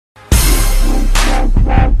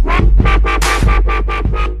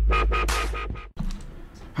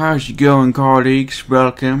How's it going, colleagues?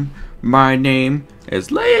 Welcome. My name is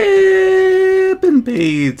Lippin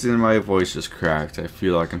Beads, and my voice is cracked. I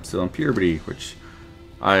feel like I'm still in puberty, which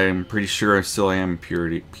I'm pretty sure I still am in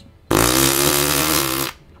puberty.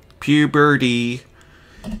 Puberty.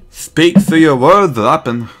 Speak for your words,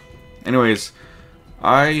 Lippin. Anyways,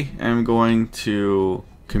 I am going to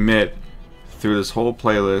commit through this whole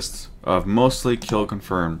playlist of mostly kill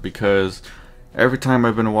confirmed, because every time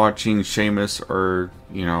I've been watching Seamus or,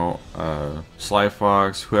 you know, Sly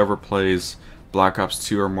Fox, whoever plays Black Ops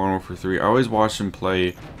 2 or Modern Warfare 3, I always watch them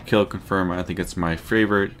play kill confirm. I think it's my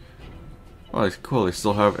favorite. Oh, it's cool, they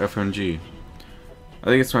still have FMG. I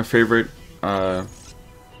think it's my favorite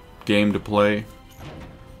game to play,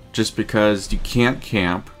 just because you can't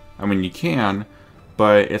camp. I mean, you can,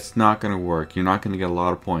 but it's not going to work. You're not going to get a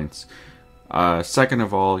lot of points. Second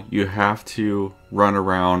of all, you have to run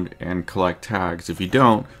around and collect tags. If you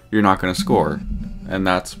don't, you're not going to score. And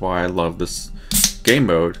that's why I love this game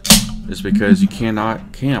mode, is because you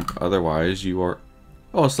cannot camp. Otherwise, you are...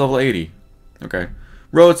 Oh, it's level 80. Okay.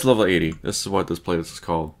 Road's level 80. This is what this playlist is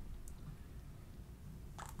called.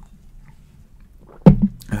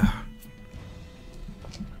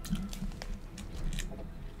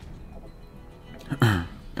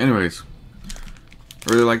 Anyways, I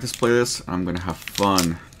really like this playlist. I'm gonna have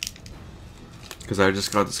fun because I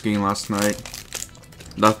just got this game last night.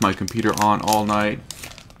 Left my computer on all night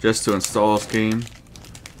just to install this game,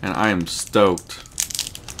 and I am stoked.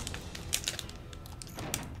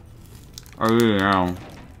 I really am.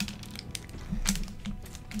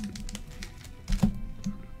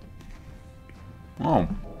 Oh,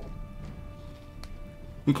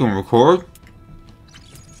 you can record?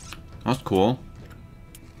 That's cool.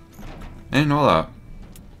 I didn't know that.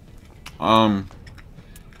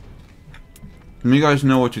 Let me guys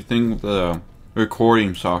know what you think of the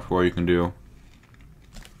recording software you can do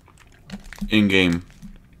in-game.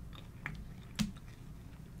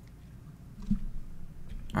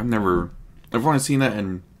 I've only seen that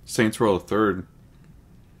in Saints Row the 3rd.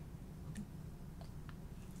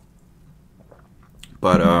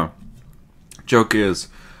 But, joke is,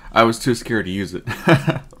 I was too scared to use it.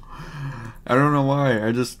 I don't know why,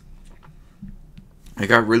 I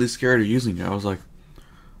got really scared of using it. I was like,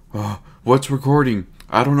 oh, what's recording?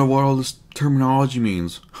 I don't know what all this terminology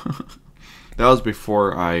means. That was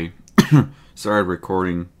before I started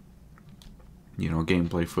recording, you know,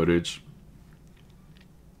 gameplay footage.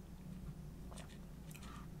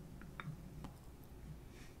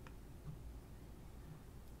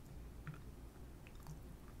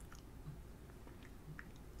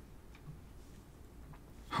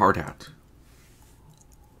 Hard hat.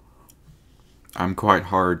 I'm quite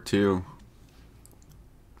hard too.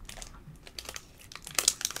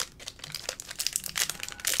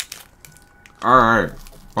 Alright,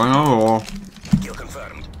 well,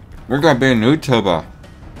 we're gonna be a YouTuber,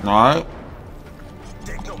 alright?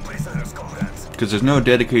 Because there's no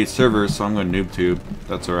dedicated server, so I'm gonna NoobTube.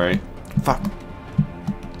 That's alright. Fuck.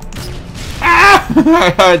 Ah! I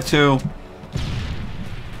had to.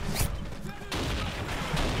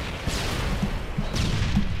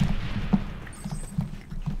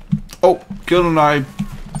 Oh, killed an eye.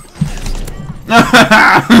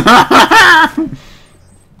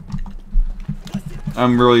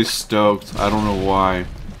 I'm really stoked. I don't know why.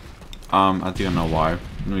 I think I know why.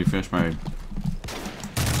 Let me finish my...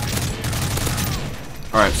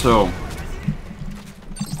 Alright, so...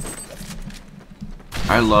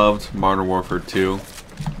 I loved Modern Warfare 2.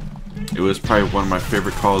 It was probably one of my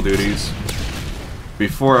favorite Call of Duties.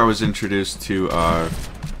 Before I was introduced to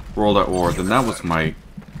World at War, then that was my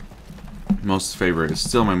most favorite. It's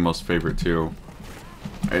still my most favorite too.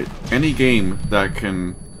 Any game that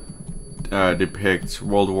can depict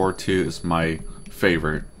World War II is my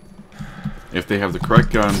favorite. If they have the correct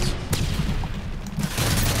guns.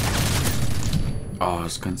 Oh,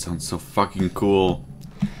 this gun sounds so fucking cool.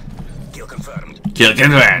 Kill confirmed. Kill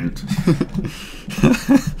confirmed.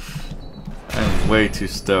 I'm way too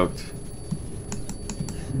stoked.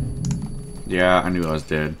 Yeah, I knew I was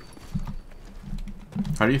dead.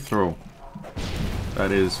 How do you throw?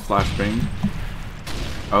 That is flashbang.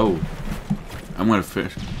 Oh, I'm gonna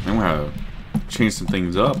change some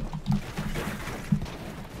things up.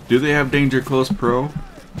 Do they have Danger Close Pro?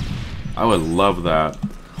 I would love that.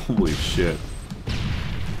 Holy shit.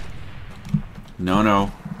 No,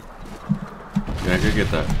 no. Yeah, I could get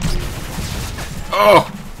that. Oh!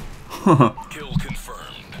 Kill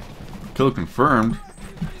confirmed. Kill confirmed?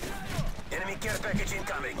 Enemy care package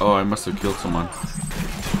incoming. Oh, I must have killed someone.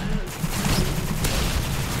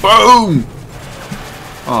 Boom!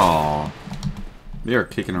 Aww. They are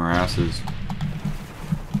kicking our asses.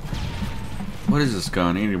 What is this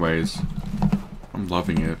gun anyways? I'm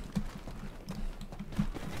loving it.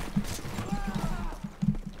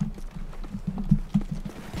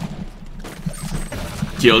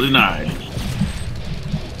 Kill denied.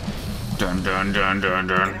 Dun dun dun dun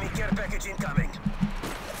dun. Enemy care package incoming.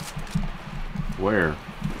 Where?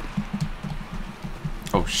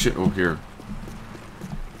 Oh shit, over here.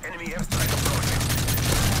 Enemy airstrike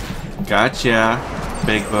approaching. Gotcha,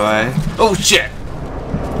 big boy. Oh shit!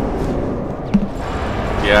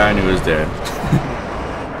 Yeah, I knew he was dead.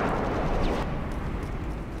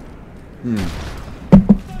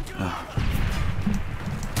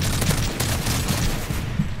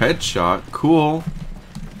 Headshot, cool.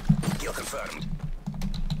 Kill confirmed.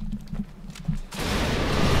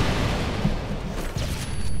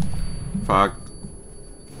 Fuck.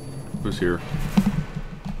 Who's here?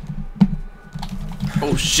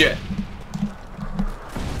 Oh shit!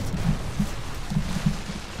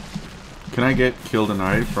 Can I get killed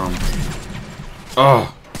tonight from...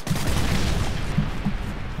 Oh!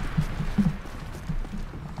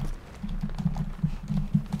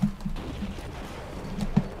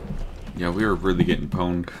 Yeah, we were really getting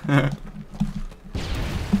pwned.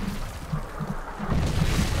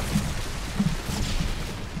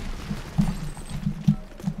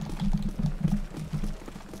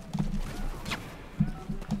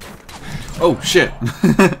 Oh shit!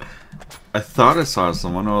 I thought I saw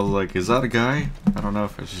someone. I was like, is that a guy? I don't know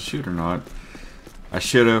if I should shoot or not. I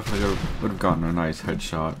should have. I would have gotten a nice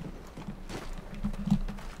headshot.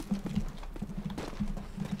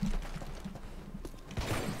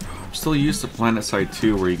 I'm still used to PlanetSide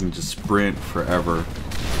 2 where you can just sprint forever.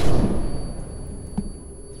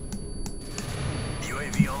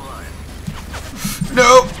 UAV online.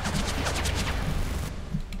 No!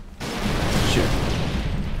 Shit.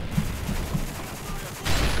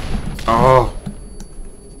 Oh!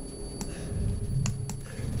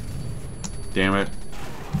 Damn it.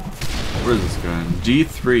 Where is this gun?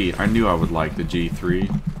 G3. I knew I would like the G3.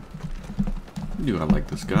 I knew I liked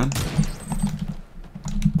this gun.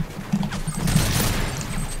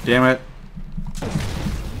 Damn it.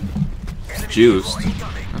 It's juiced.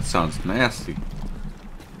 That sounds nasty.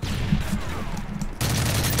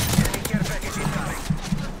 Enemy care package incoming.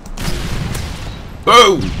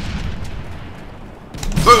 Boom!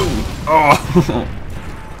 Boom! Oh!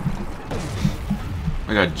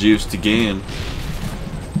 I got juiced again.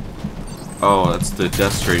 Oh, that's the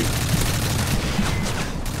death streak.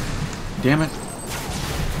 Damn it.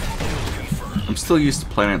 I'm still used to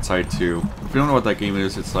PlanetSide 2. If you don't know what that game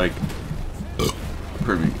is, it's like...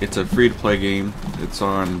 Pardon me. It's a free-to-play game. It's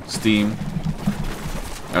on Steam.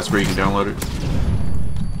 That's where you can download it.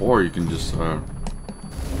 Or you can just, download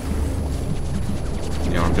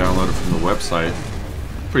it from the website.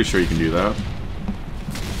 Pretty sure you can do that.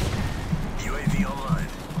 UAV online.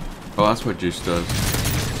 Oh, that's what Juice does.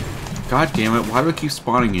 God damn it, why do I keep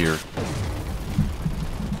spawning here?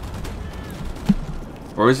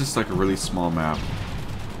 Or is this like a really small map?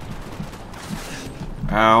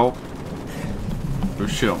 Ow. Don't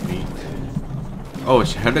shoot at me. Oh,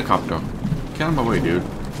 it's a helicopter. Get out of my way, dude.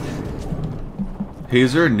 Hey,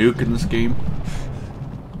 is there a nuke in this game?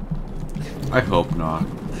 I hope not.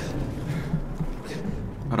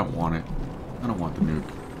 I don't want it. I don't want the nuke.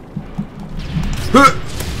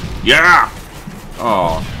 Yeah!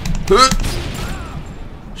 Oh.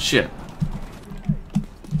 Shit.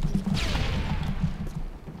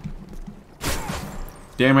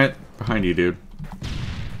 Damn it. Behind you, dude.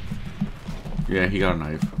 Yeah, he got a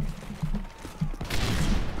knife.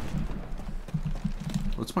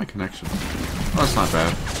 What's my connection? Oh, that's not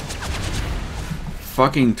bad.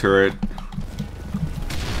 Fucking turret.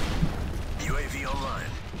 UAV online.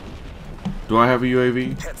 Do I have a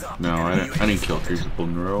UAV? Heads up. No, I Enemy didn't kill 3 people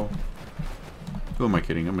in a row. Who am I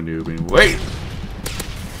kidding? I'm a noob anyway. Wait!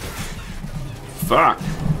 Fuck!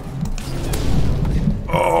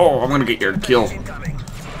 Oh, I'm gonna get your kill. incoming.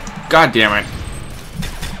 God damn it.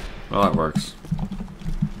 Well, that works.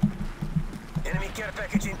 Enemy care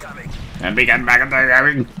package incoming. And we get back at the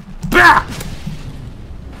having. Bah!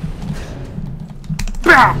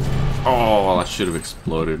 Bah! Oh, that should have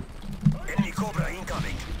exploded. Enemy Cobra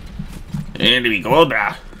incoming. Enemy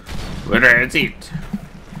Cobra. Where is it?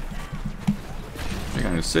 I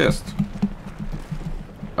got an assist.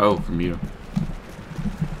 Oh, from you.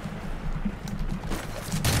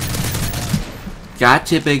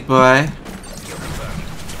 Gotcha, big boy.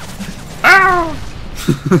 Ow!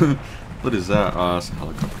 What is that? Oh, it's a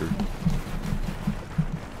helicopter.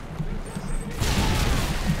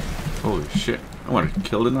 Holy shit. I want to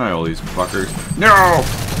kill deny all these fuckers. No!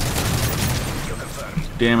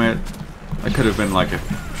 Damn it. I could have been like a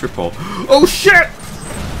triple. Oh shit!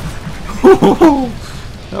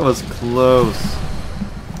 That was close.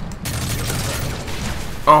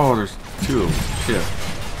 Oh, there's two. Shit.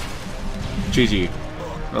 GG.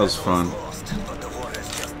 That was fun. Lost, but the war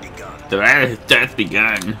has just begun. The battle has just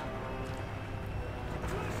begun.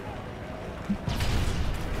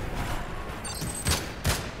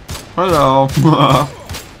 Hello.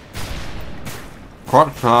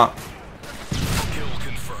 Crop top.